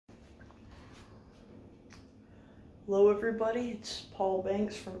Hello everybody, it's Paul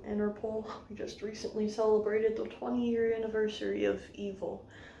Banks from Interpol. We just recently celebrated the 20-year anniversary of Evil.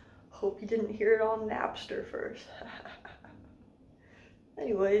 Hope you didn't hear it on Napster first.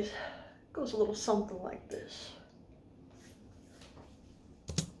 Anyways, it goes a little something like this.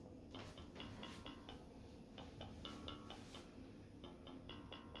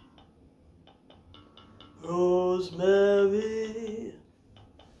 Rosemary,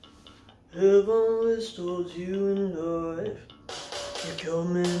 heaven restores you in life. You're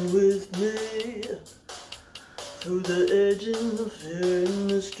coming with me through the edge and the fear and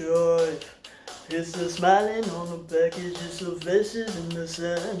the strife. It's the smiling on the package, it's the faces in the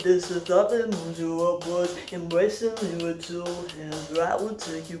sand. It's the thought that moves you upwards, embracing me with two hands. Right will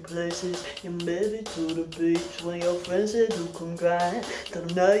take you places, you maybe to the beach. When your friends say to come grind, tell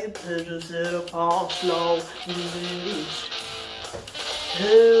them now your pleasure set upon slow release.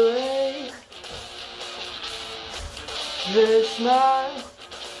 Hey, they smile,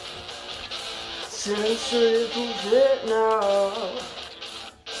 since it will fit now.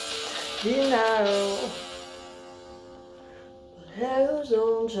 You know, but hell's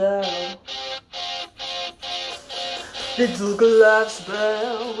on child. It took a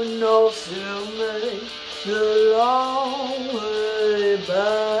lifespan with no cellmate, the long way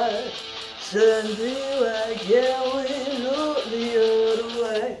back. Send me back, yeah, we look the other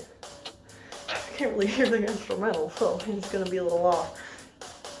way. I can't really hear the instrumental, so it's gonna be a little off.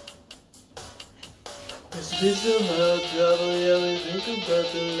 It's been hard travel, yeah, we think about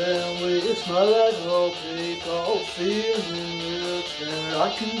the land where it's my life, all take all fears in return. I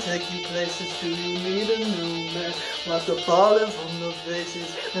can take you places, do you need a new man? Like the falling from the faces,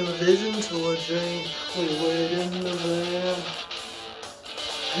 and a vision to a dream. We wait in the van.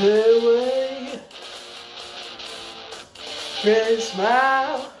 Hey, wait. Hey,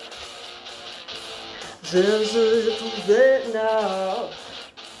 smile. There's a little bit now.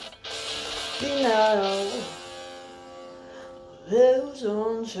 Now, who's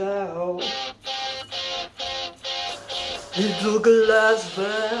on child? It took a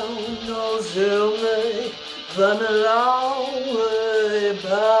lifespan, no cellmate, but a long way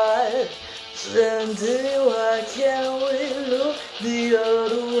by. Send you, why can't we look the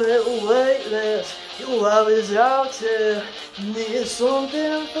other way? Weightless, you always out there, need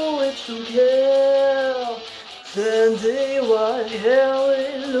something for which to care. Sandy, why can't we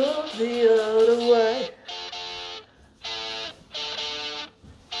look the other way?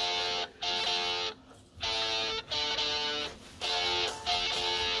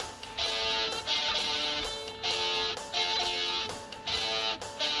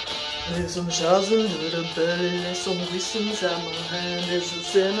 There's some shouts into the belly, there's some wisdom inside my hand. There's a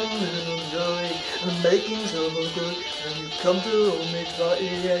sentimental joy, the makings of a good. And you've come to hold me tight,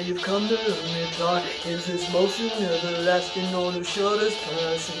 yeah, you've come to hold me tight. Is this motion everlasting or the shortest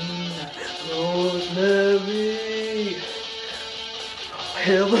passing night? Rosemary,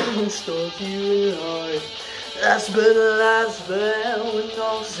 heaven restores you in life. That's been a lifespan with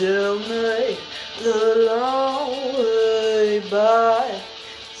no cellmate, the long way by.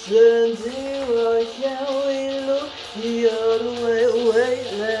 Sandy, why can't we look the other way?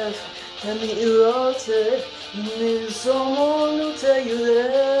 Weightless, can be eroded. You need someone to take you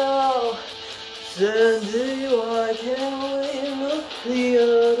there. Sandy, why can't we look the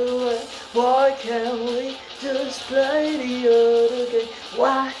other way? Why can't we just play the other game?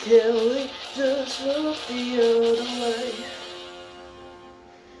 Why can't we just look the other way?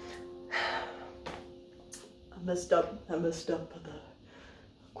 I messed up at the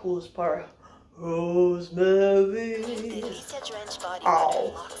coolest part. Rosemary.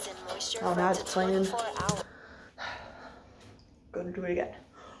 Oh, now it's playing. Gonna do it again.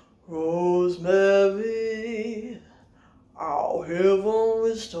 Rosemary. Oh, heaven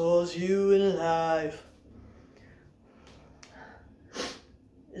restores you in life.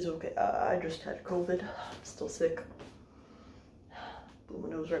 It's okay. I just had COVID. I'm still sick. Blew my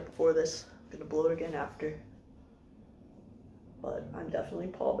nose right before this. I'm gonna blow it again after. But I'm definitely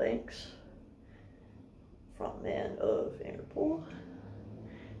Paul Banks, frontman of Interpol.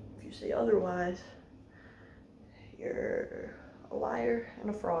 If you say otherwise, you're a liar and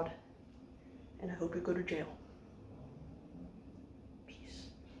a fraud, and I hope you go to jail.